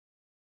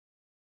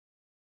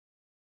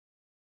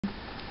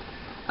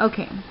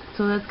Okay,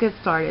 so let's get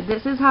started.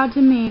 This is how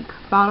to make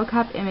bottle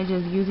cap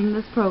images using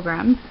this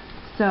program.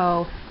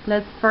 So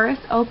let's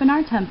first open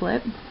our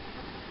template.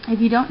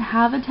 If you don't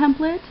have a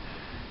template,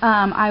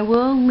 I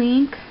will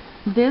link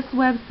this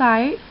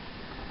website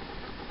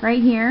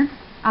right here.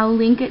 I'll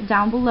link it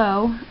down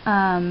below,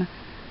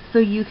 so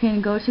you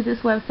can go to this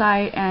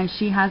website, and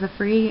she has a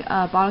free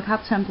bottle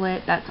cap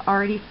template that's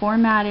already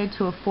formatted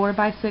to a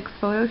 4x6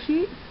 photo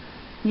sheet.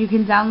 You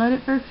can download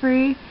it for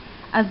free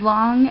as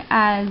long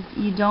as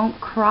you don't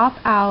crop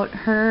out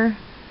her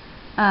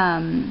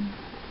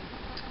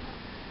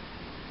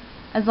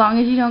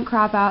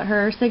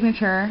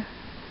signature,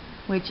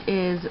 which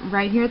is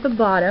right here at the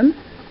bottom.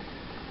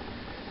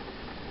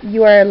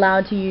 You are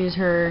allowed to use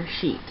her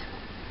sheet.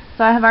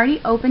 So I have already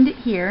opened it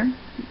here,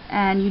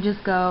 and you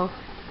just go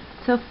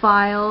to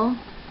File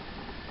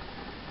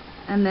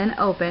and then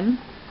Open.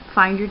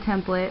 Find your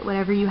template,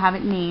 whatever you have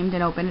it named,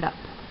 and open it up.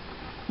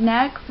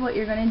 Next, what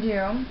you're going to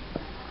do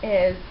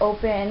is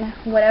open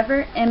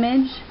whatever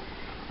image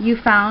you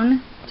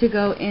found to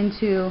go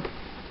into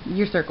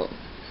your circles.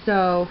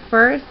 So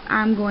first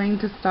I'm going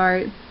to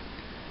start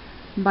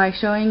by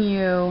showing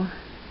you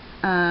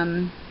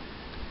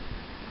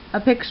a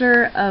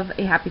picture of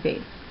a happy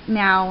face.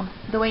 Now,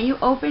 the way you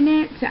open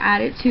it to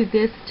add it to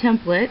this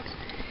template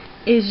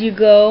is you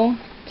go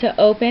to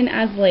Open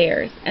as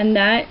Layers, and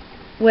that,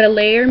 what a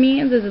layer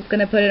means is it's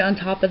going to put it on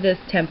top of this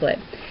template.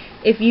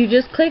 If you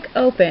just click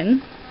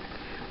Open,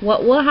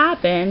 what will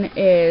happen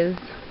is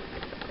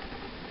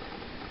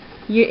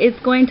it's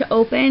going to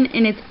open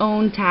in its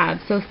own tab.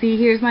 So see,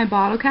 here's my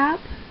bottle cap.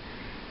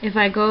 If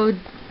I go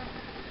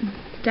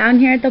down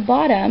here at the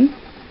bottom,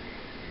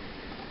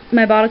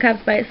 my bottle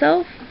cap's by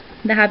itself.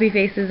 The happy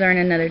faces are in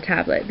another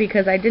tablet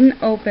because I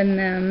didn't open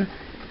them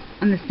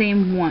on the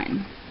same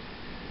one.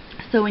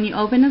 So when you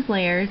open as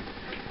Layers,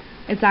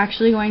 it's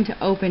actually going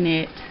to open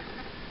it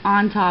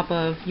on top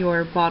of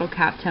your bottle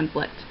cap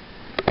template,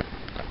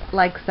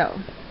 like so.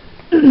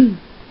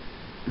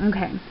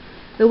 Okay,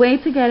 the way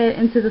to get it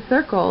into the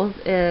circles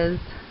is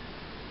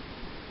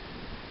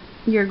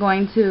you're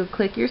going to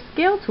click your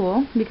scale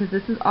tool, because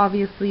this is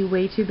obviously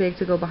way too big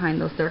to go behind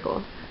those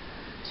circles.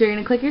 So you're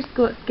going to click your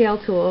scale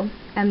tool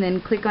and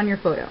then click on your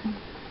photo.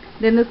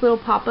 Then this little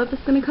pop-up is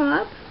going to come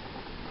up.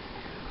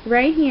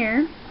 Right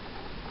here,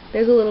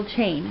 there's a little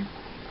chain.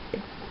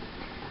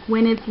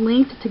 When it's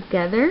linked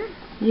together,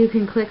 you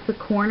can click the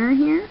corner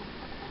here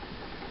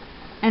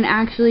and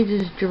actually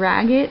just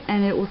drag it,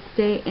 and it will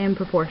stay in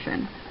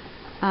proportion.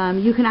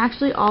 You can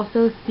actually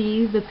also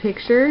see the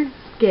picture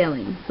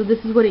scaling. So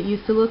this is what it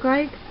used to look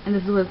like, and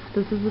this is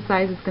the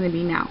size it's going to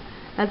be now.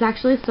 That's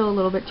actually still a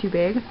little bit too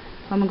big, so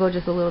I'm going to go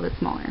just a little bit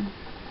smaller.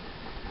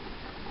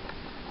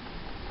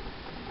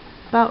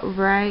 About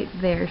right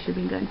there should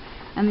be good.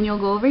 And then you'll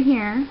go over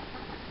here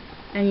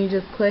and you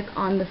just click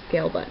on the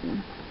scale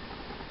button.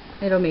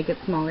 It'll make it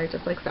smaller,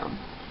 just like so.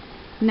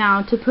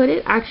 Now, to put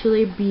it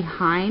actually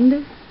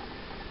behind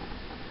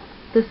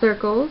the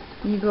circles,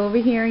 you go over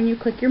here and you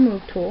click your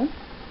move tool.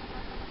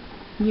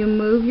 You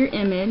move your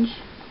image,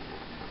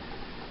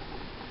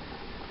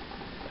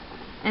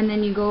 and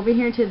then you go over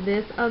here to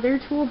this other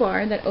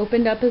toolbar that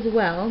opened up as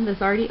well.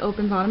 This already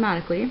opens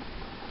automatically,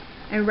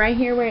 and right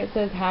here where it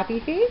says happy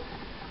face,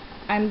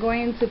 I'm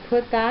going to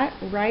put that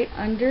right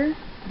under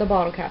the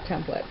bottle cap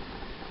template.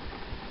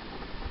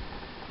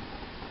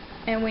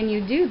 And when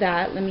you do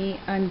that, let me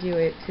undo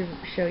it to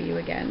show you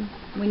again.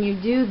 When you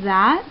do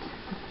that,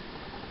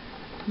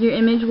 your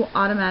image will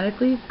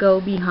automatically go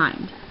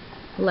behind,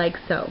 like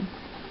so.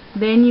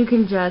 Then you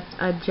can just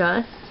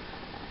adjust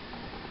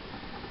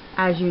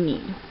as you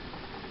need.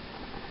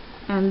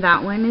 And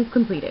that one is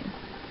completed.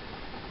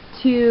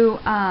 To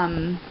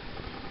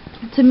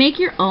make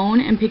your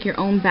own and pick your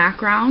own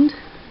background,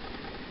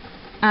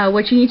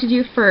 what you need to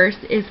do first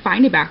is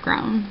find a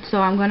background.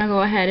 So I'm going to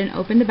go ahead and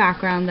open the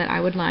background that I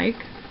would like.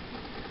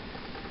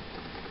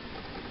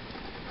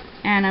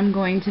 And I'm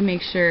going to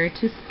make sure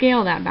to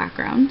scale that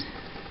background,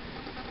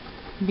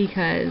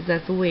 because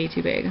that's way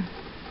too big.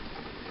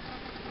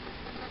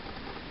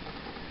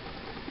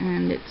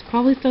 And it's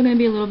probably still going to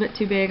be a little bit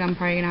too big. I'm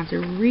probably going to have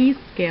to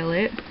rescale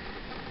it.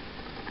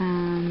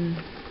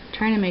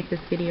 Trying to make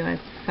this video as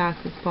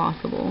fast as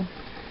possible.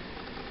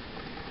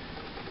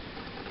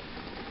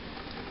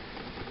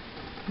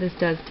 This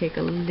does take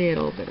a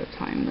little bit of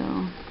time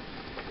though.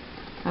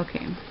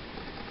 Okay.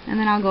 And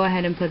then I'll go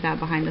ahead and put that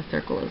behind the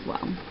circle as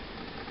well.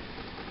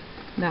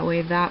 That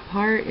way that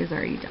part is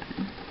already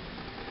done.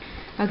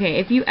 Okay,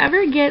 if you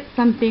ever get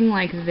something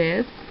like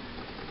this,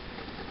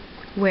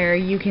 where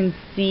you can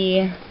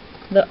see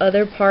the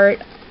other part,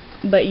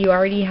 but you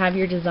already have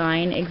your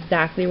design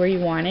exactly where you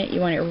want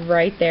it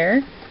right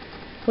there,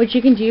 what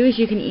you can do is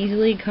you can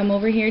easily come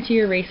over here to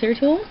your eraser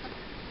tool,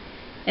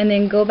 and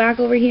then go back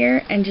over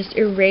here and just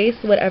erase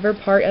whatever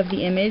part of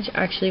the image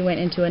actually went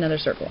into another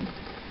circle.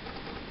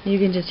 You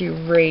can just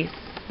erase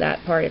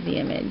that part of the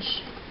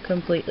image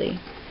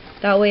completely.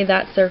 That way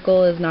that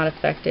circle is not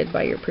affected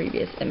by your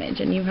previous image,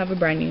 and you have a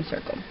brand new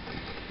circle.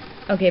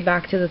 Okay,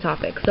 back to the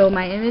topic. So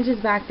my image is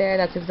back there.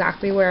 That's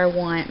exactly where I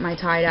want my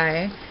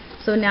tie-dye.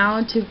 So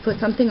now to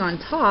put something on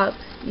top,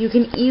 you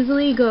can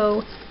easily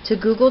go to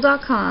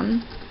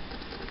google.com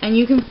and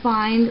you can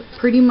find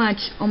pretty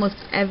much almost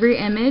every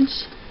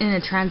image in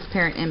a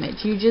transparent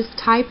image. You just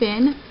type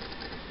in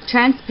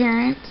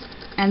transparent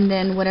and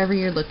then whatever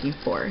you're looking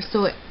for.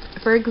 So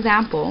for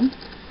example,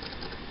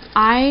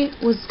 I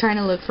was trying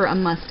to look for a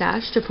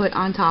mustache to put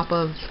on top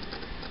of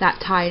that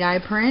tie-dye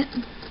print.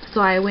 So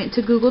I went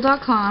to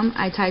google.com,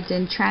 I typed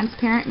in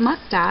transparent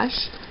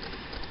mustache,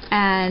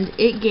 and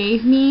it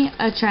gave me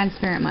a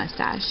transparent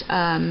mustache.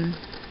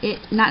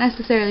 Not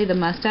necessarily the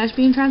mustache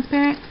being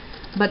transparent,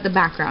 but the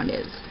background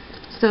is.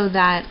 So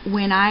that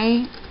when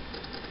I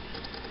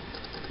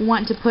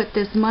want to put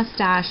this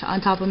mustache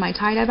on top of my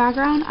tie-dye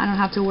background, I don't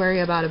have to worry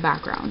about a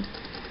background.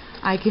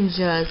 I can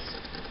just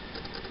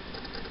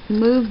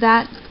move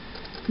that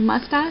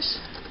mustache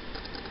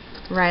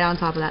right on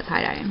top of that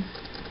tie-dye.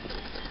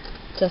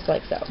 Just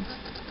like so.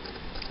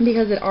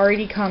 Because it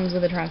already comes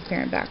with a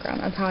transparent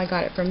background. That's how I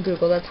got it from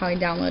Google. That's how I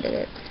downloaded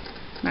it.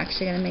 I'm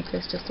actually going to make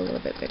this just a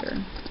little bit bigger.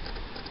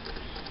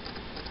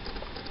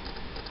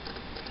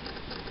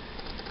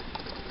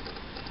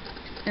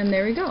 And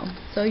there we go.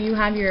 So you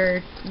have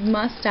your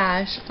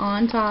mustache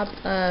on top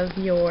of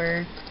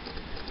your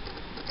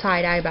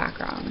tie-dye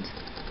background.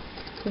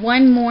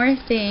 One more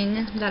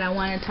thing that I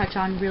want to touch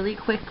on really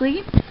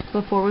quickly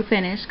before we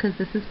finish, because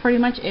this is pretty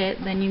much it.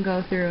 Then you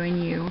go through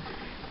and you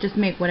just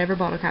make whatever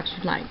bottle caps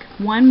you'd like.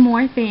 One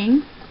more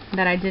thing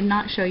that I did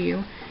not show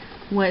you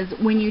was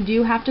when you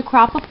do have to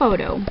crop a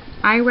photo,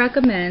 I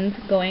recommend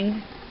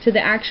going to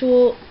the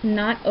actual,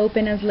 not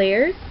open as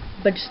layers,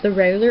 but just the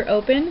regular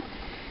open,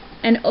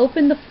 and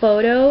open the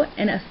photo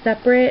in a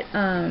separate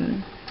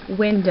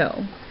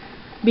window.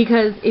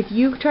 Because if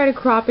you try to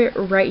crop it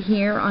right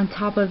here on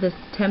top of this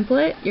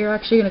template, you're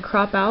actually going to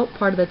crop out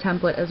part of the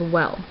template as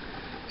well.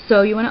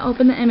 So you want to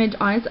open the image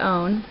on its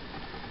own,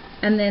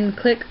 and then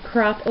click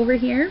crop over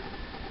here.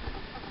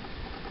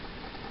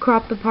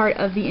 Crop the part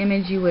of the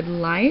image you would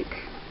like.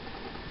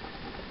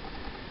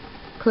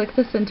 Click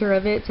the center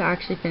of it to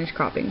actually finish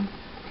cropping.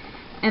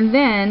 And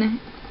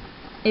then,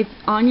 if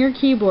on your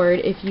keyboard,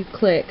 if you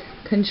click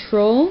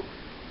Control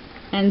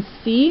and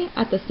C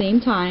at the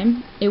same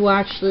time, it will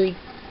actually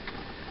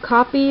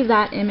copy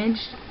that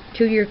image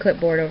to your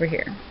clipboard over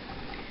here.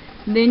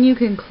 Then you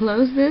can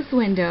close this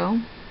window,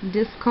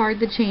 discard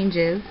the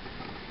changes,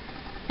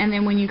 and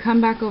then when you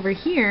come back over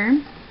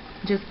here,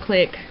 just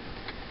click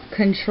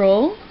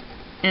Control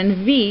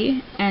and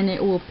V and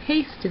it will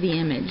paste the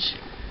image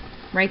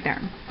right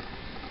there.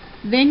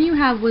 Then you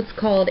have what's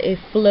called a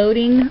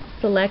floating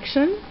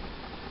selection.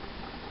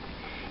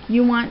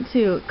 You want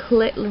to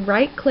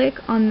right click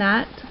on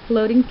that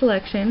floating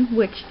selection,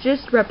 which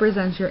just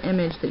represents your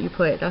image that you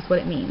put. That's what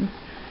it means.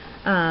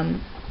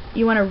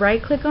 You want to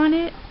right click on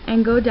it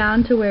and go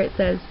down to where it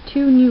says to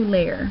new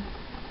layer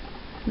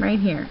right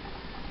here.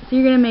 So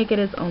you're going to make it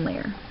its own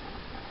layer.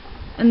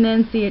 And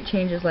then see it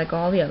changes like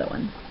all the other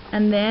ones.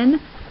 And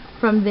then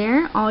from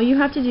there, all you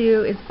have to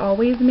do is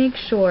always make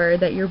sure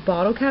that your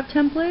bottle cap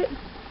template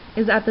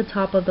is at the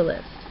top of the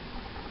list.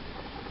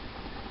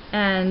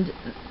 And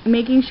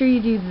making sure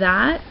you do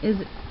that is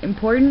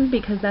important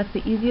because that's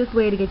the easiest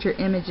way to get your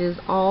images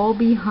all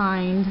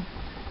behind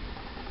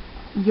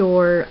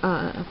your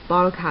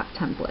bottle cap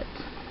template.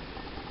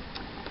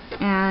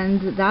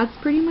 And that's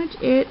pretty much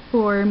it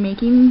for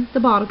making the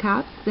bottle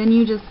caps. Then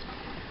you just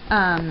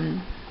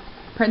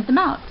print them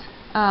out.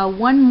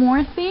 One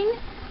more thing,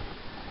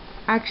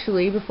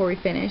 actually, before we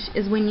finish,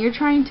 is when you're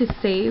trying to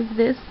save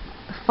this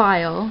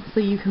file so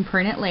you can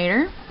print it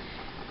later,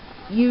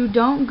 you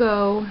don't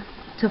go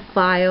to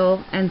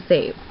File and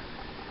Save.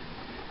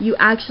 You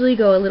actually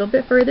go a little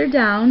bit further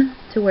down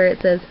to where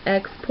it says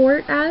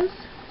Export As,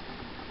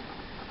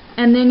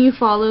 and then you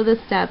follow the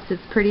steps.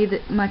 It's pretty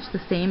much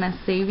the same as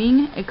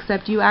saving,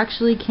 except you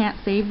actually can't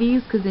save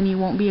these because then you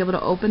won't be able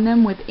to open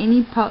them with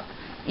any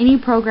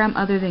program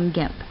other than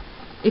GIMP.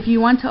 If you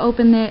want to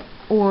open it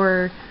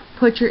or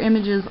put your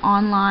images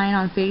online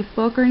on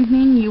Facebook or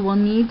anything, you will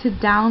need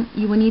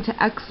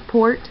to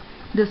export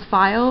this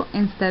file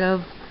instead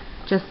of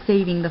just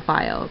saving the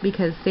file,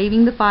 because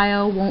saving the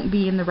file won't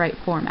be in the right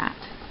format.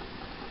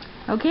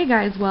 Okay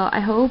guys, well, I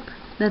hope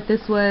that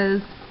this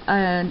was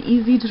an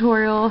easy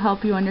tutorial,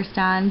 help you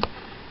understand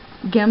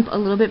GIMP a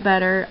little bit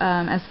better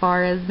as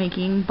far as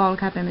making bottle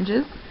cap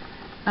images.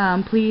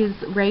 Please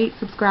rate,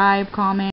 subscribe, comment.